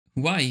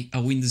why a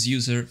Windows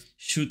user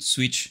should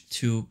switch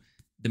to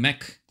the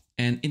Mac,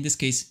 and in this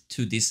case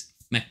to this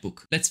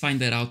MacBook. Let's find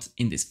that out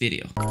in this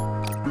video.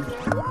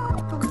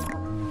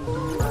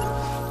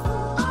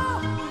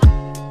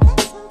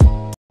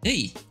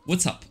 Hey,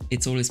 what's up?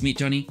 It's always me,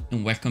 Johnny,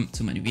 and welcome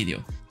to my new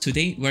video.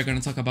 Today we're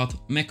gonna talk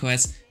about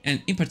macOS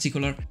and in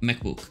particular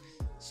MacBook.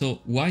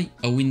 So why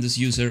a Windows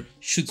user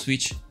should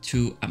switch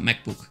to a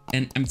MacBook.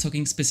 And I'm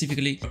talking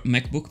specifically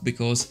MacBook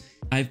because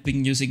I've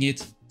been using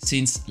it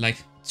since like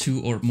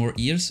 2 or more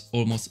years,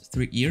 almost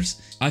 3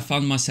 years. I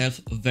found myself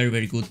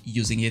very good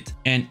using it,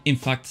 and in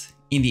fact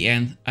in the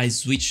end I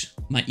switched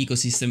my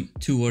ecosystem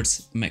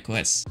towards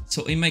macOS.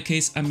 So in my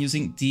case I'm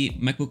using the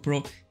MacBook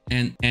Pro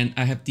and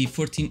I have the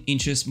 14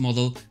 inches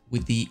model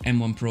with the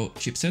M1 Pro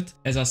chipset.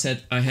 As I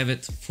said, I have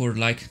it for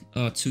like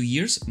 2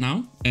 years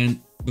now,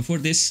 and before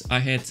this I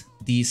had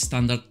the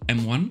standard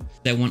M1,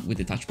 that one with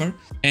the touch bar.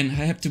 And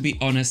I have to be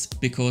honest,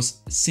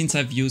 because since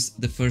I've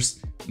used the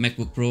first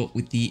MacBook Pro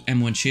with the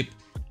M1 chip,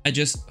 I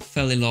just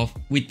fell in love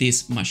with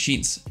these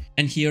machines.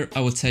 And here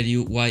I will tell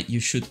you why you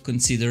should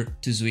consider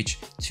to switch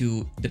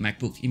to the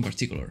MacBook in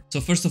particular. So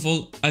first of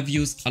all, I've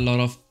used a lot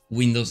of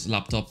Windows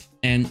laptop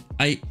and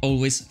I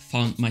always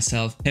found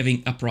myself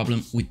having a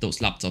problem with those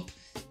laptops.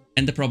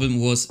 And the problem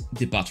was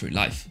the battery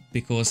life,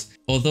 because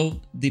although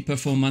the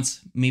performance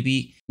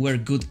maybe were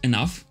good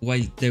enough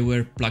while they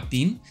were plugged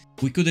in,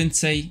 we couldn't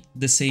say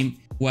the same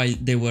while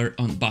they were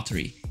on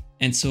battery.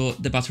 And so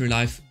the battery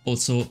life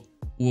also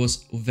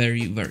was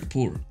very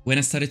poor. When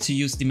I started to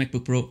use the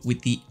MacBook Pro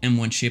with the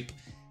M1 chip,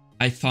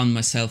 I found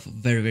myself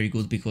very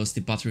good because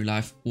the battery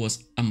life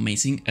was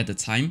amazing at the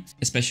time,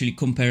 especially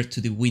compared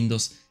to the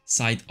Windows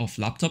side of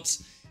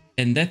laptops.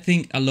 And that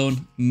thing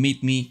alone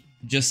made me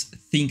just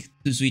think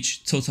to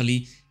switch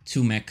totally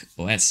to Mac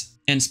OS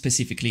and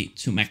specifically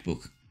to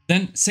MacBook.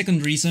 Then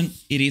second reason,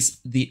 it is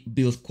the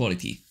build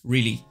quality.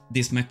 Really,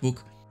 this MacBook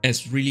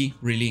has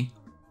really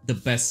the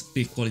best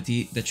build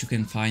quality that you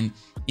can find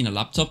in a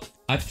laptop.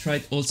 I've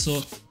tried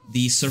also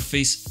the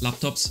Surface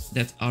laptops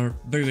that are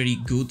very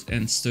good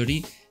and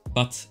sturdy,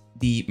 but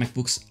the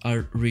MacBooks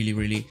are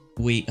really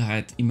way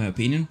ahead in my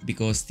opinion,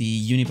 because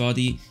the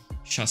unibody,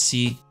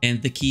 chassis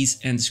and the keys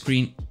and the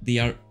screen, they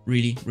are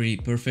really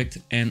perfect.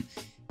 And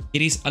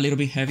it is a little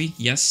bit heavy,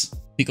 yes,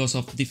 because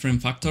of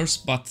different factors,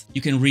 but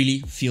you can really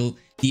feel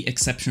the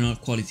exceptional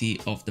quality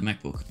of the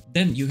MacBook.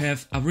 Then you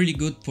have a really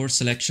good port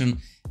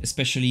selection,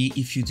 especially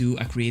if you do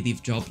a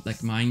creative job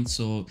like mine,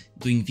 so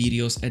doing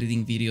videos,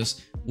 editing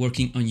videos,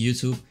 working on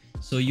YouTube.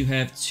 So you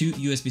have 2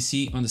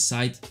 USB-C on the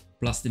side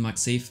plus the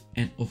MagSafe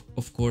and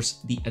of course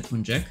the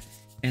headphone jack.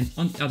 And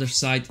on the other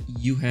side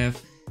you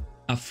have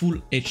a full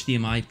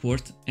HDMI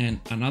port and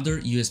another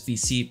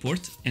USB-C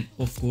port, and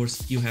of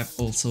course you have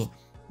also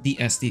the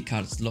SD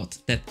card slot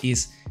that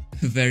is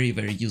very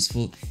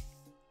useful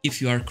if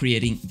you are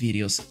creating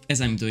videos as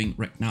I'm doing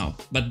right now.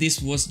 But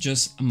this was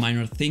just a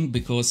minor thing,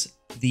 because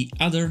the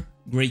other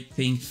great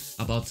thing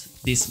about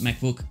this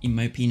MacBook, in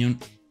my opinion,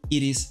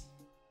 it is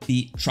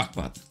the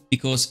trackpad,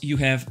 because you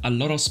have a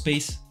lot of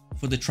space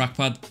for the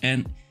trackpad.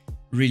 And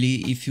really,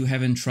 if you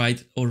haven't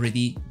tried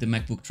already the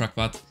MacBook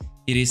trackpad,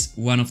 it is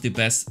one of the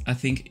best. I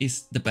think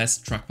it's the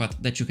best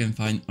trackpad that you can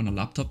find on a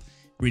laptop.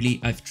 Really,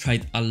 I've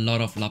tried a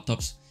lot of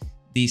laptops.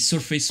 The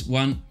Surface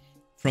one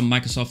from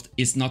Microsoft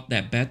is not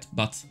that bad,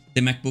 but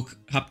the MacBook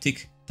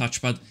haptic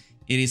touchpad,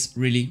 it is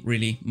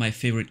really my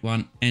favorite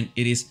one, and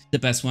it is the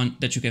best one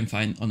that you can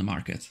find on the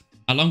market.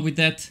 Along with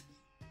that,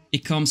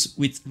 it comes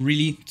with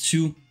really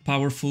 2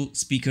 powerful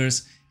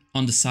speakers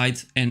on the side,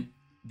 and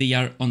they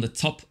are on the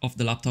top of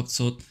the laptop,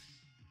 so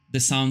the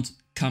sound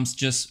comes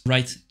just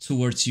right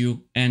towards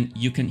you and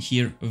you can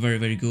hear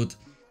very good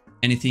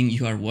anything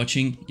you are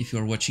watching. If you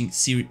are watching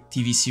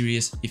TV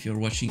series, if you're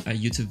watching a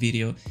YouTube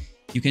video,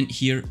 you can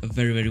hear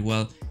very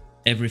well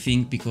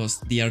everything, because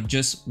they are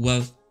just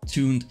well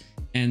tuned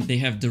and they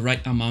have the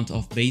right amount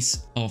of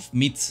bass, of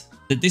mid.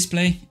 The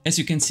display, as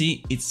you can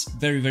see, it's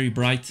very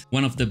bright,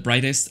 one of the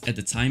brightest at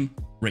the time.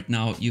 Right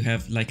now you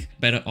have like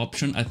better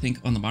option I think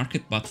on the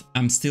market, but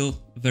I'm still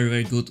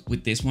very good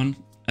with this one.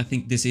 I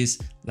think this is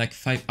like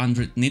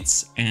 500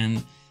 nits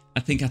and I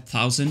think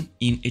 1000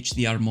 in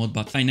HDR mode,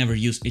 but I never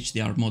use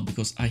HDR mode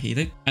because I hate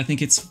it. I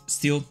think it's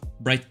still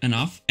bright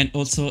enough, and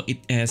also it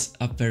has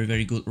a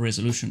very good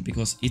resolution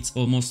because it's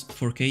almost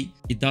 4K.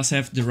 It does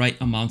have the right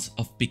amount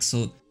of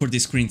pixel for the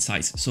screen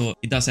size, so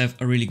it does have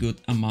a really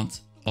good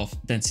amount of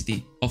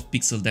density, of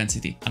pixel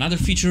density. Another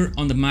feature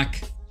on the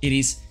Mac, it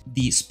is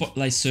the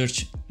Spotlight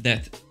search,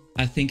 that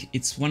I think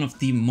it's one of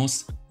the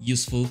most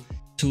useful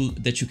tool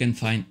that you can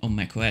find on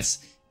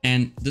macOS.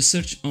 And the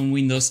search on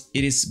Windows,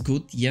 it is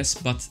good, yes,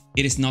 but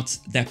it is not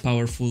that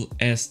powerful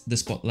as the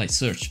Spotlight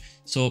search.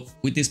 So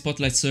with this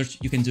Spotlight search,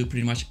 you can do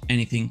pretty much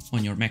anything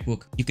on your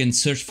MacBook. You can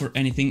search for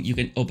anything, you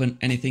can open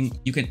anything,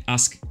 you can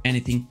ask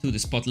anything to the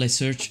Spotlight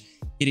search.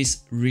 It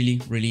is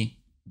really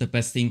the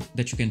best thing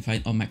that you can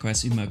find on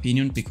macOS in my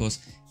opinion, because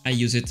I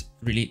use it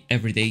really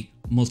every day,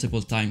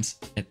 multiple times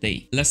a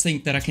day. Last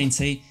thing that I can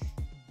say,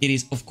 it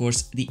is of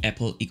course the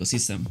Apple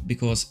ecosystem,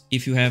 because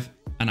if you have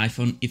an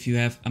iPhone, if you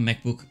have a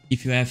MacBook,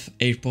 if you have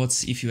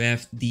AirPods, if you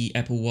have the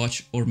Apple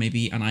Watch or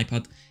maybe an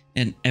iPad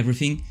and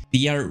everything,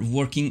 they are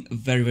working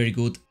very, very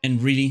good,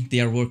 and really they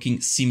are working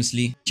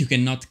seamlessly. You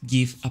cannot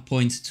give a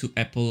point to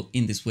Apple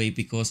in this way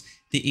because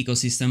the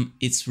ecosystem,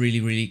 it's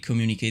really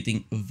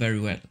communicating very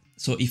well.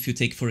 So if you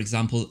take, for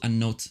example, a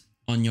note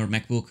on your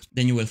MacBook,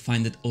 then you will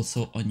find it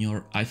also on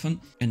your iPhone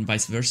and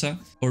vice versa.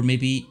 Or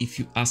maybe if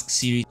you ask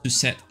Siri to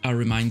set a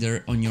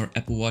reminder on your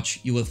Apple Watch,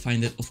 you will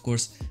find it, of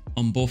course,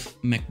 on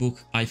both MacBook,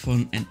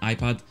 iPhone and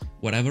iPad,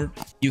 whatever.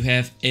 You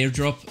have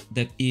AirDrop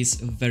that is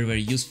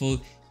very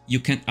useful. You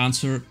can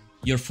answer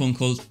your phone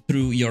call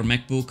through your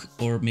MacBook,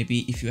 or maybe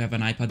if you have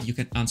an iPad, you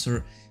can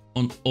answer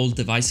on all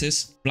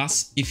devices.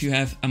 Plus, if you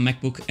have a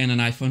MacBook and an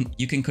iPhone,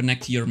 you can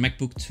connect your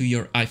MacBook to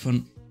your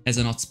iPhone as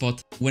an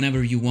hotspot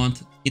whenever you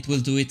want. It will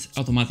do it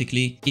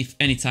automatically if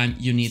anytime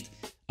you need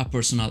a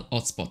personal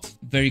hotspot.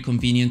 Very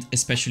convenient,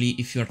 especially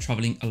if you are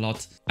traveling a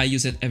lot. I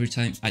use it every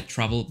time I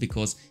travel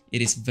because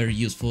it is very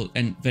useful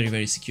and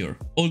very secure.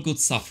 All good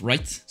stuff,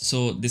 right?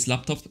 So this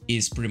laptop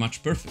is pretty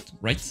much perfect,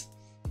 right?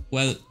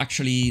 Well,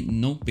 actually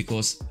no,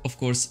 because of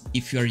course,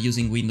 if you are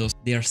using Windows,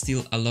 there are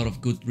still a lot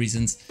of good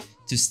reasons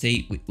to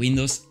stay with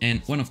Windows,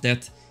 and one of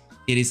that,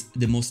 it is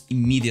the most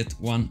immediate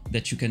one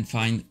that you can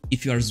find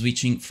if you are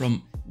switching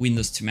from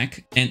Windows to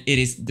Mac, and it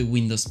is the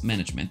Windows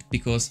management.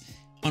 Because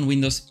on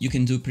Windows you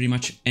can do pretty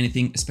much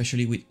anything,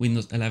 especially with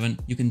Windows 11,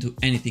 you can do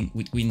anything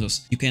with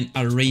Windows. You can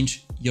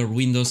arrange your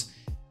Windows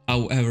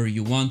however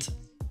you want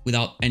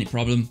without any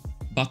problem.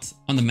 But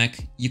on the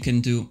Mac, you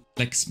can do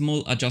like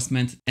small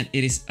adjustment, and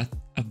it is a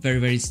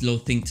very slow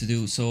thing to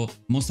do. So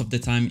most of the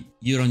time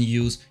you don't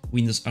use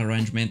Windows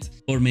arrangement,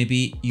 or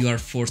maybe you are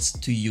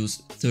forced to use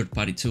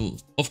third-party tool.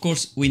 Of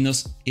course,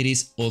 Windows, it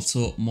is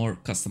also more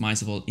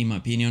customizable in my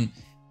opinion.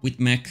 With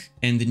Mac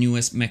and the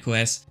newest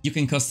macOS, you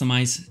can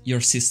customize your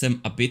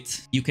system a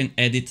bit. You can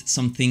edit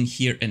something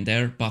here and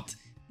there, but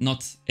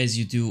not as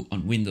you do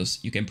on Windows.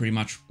 You can pretty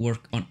much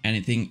work on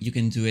anything. You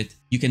can do it.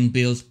 You can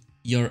build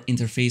your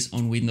interface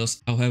on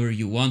Windows however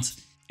you want,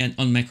 and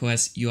on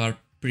macOS you are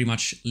pretty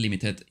much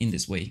limited in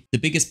this way. The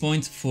biggest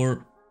point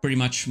for pretty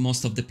much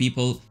most of the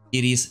people,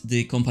 it is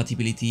the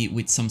compatibility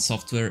with some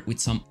software, with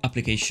some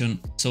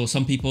application. So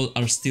some people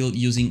are still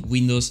using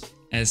Windows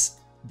as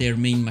their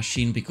main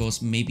machine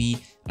because maybe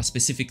a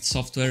specific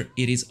software,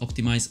 it is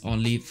optimized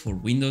only for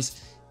Windows,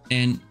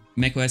 and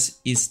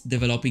macOS is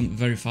developing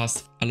very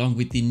fast. Along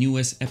with the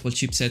newest Apple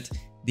chipset,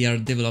 they are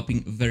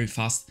developing very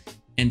fast,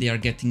 and they are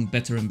getting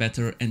better and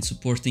better and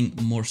supporting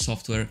more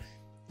software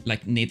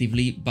like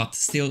natively, but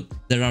still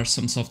there are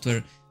some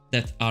software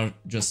that are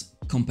just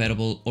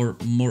compatible or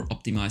more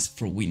optimized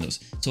for Windows.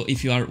 So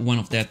if you are one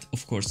of that,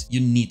 of course,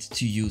 you need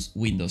to use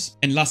Windows.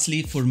 And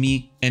lastly, for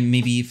me and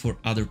maybe for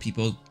other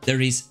people, there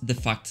is the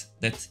fact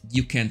that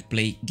you can't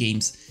play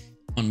games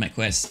on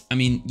macOS. I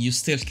mean, you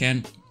still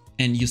can,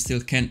 and you still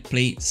can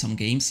play some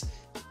games,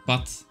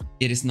 but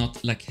it is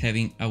not like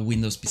having a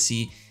Windows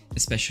PC,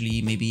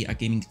 especially maybe a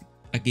gaming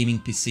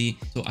PC,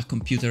 so a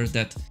computer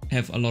that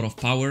have a lot of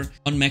power.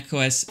 On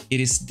macOS it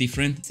is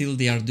different. Still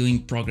they are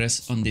doing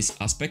progress on this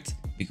aspect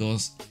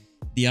because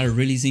they are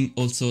releasing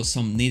also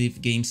some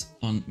native games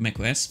on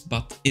macOS,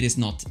 but it is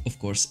not, of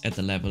course, at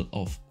the level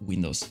of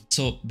Windows.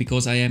 So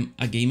because I am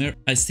a gamer,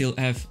 I still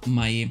have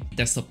my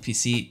desktop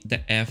PC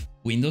that have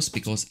Windows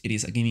because it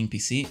is a gaming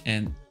PC,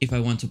 and if I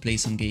want to play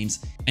some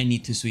games, I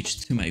need to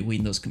switch to my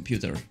Windows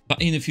computer.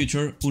 But in the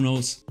future, who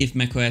knows if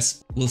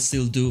macOS will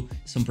still do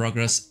some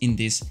progress in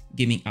this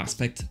gaming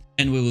aspect,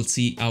 and we will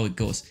see how it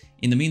goes.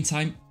 In the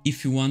meantime,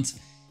 if you want,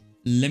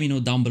 let me know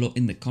down below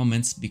in the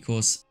comments,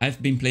 because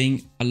I've been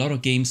playing a lot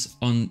of games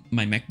on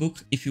my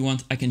MacBook. If you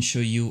want, I can show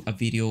you a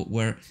video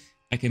where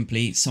I can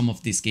play some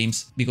of these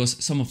games,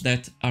 because some of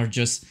that are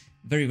just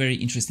very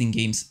interesting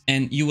games,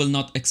 and you will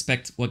not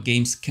expect what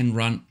games can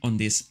run on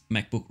this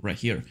MacBook right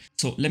here.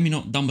 So let me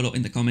know down below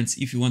in the comments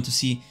if you want to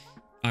see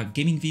a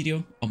gaming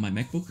video on my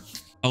MacBook.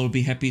 I will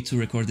be happy to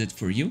record it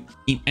for you.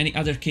 In any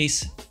other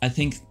case, I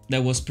think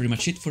that was pretty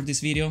much it for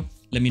this video.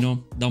 Let me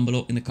know down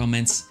below in the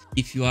comments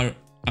if you are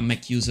a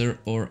Mac user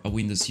or a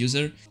Windows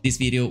user. This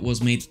video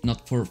was made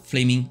not for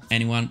flaming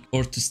anyone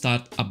or to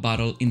start a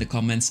battle in the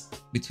comments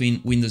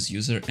between Windows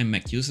user and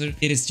Mac user.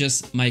 It is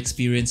just my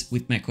experience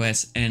with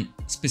macOS and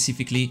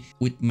specifically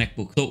with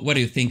MacBook. So what do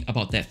you think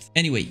about that?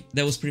 Anyway,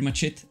 that was pretty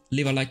much it.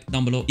 Leave a like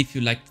down below if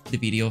you liked the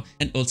video,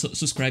 and also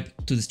subscribe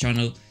to this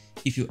channel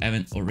if you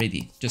haven't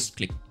already. Just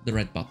click the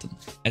red button.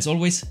 As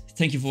always,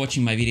 thank you for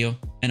watching my video,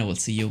 and I will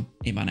see you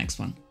in my next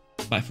one.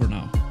 Bye for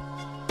now.